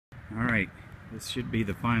Alright, this should be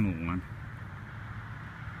the final one.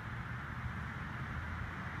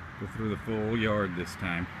 Go through the full yard this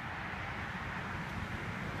time.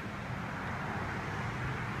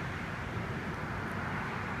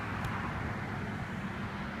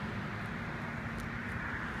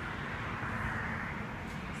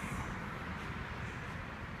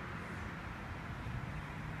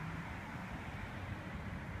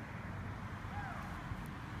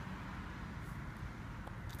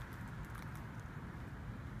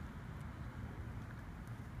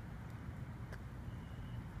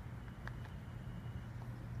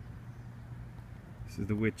 This is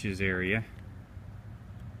the witches area.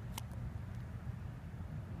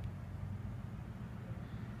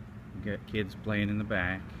 We got kids playing in the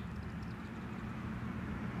back.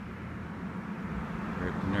 We're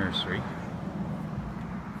at the nursery.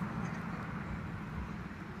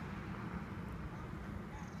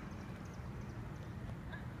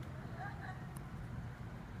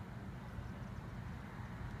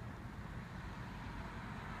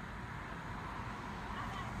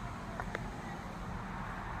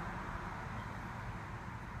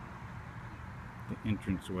 The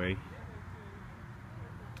entranceway.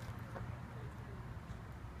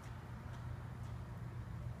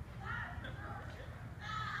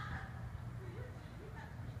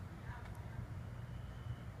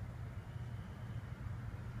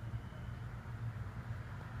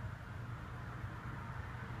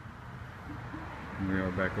 We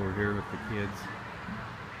are back over here with the kids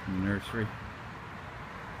in the nursery.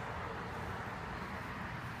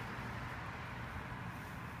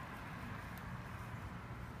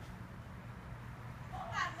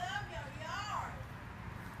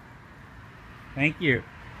 Thank you.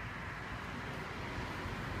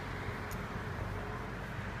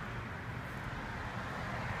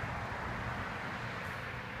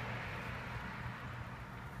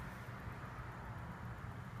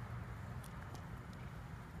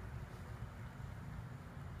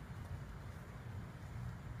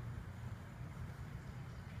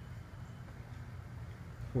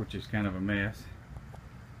 Porch is kind of a mess.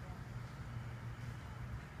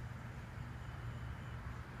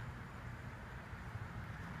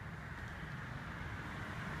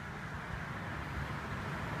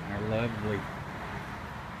 Our lovely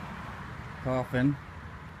coffin,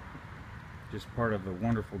 just part of the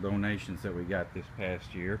wonderful donations that we got this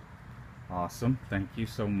past year. Awesome, thank you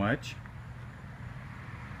so much.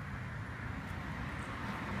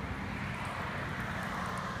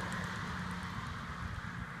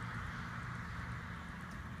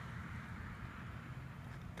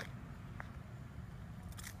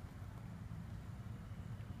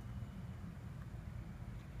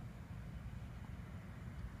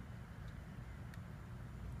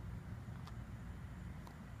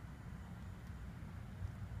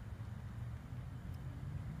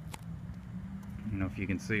 I don't know if you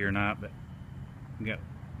can see or not, but we got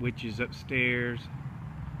witches upstairs,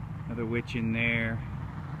 another witch in there.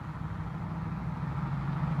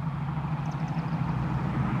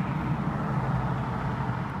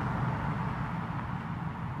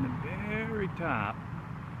 In the very top,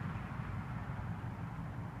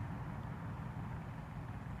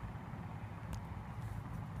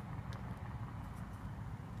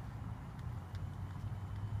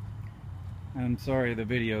 I'm sorry the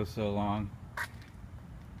video's so long.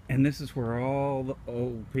 And this is where all the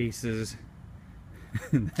old pieces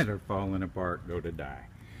that are falling apart go to die.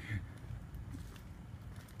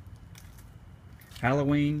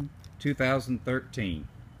 Halloween 2013.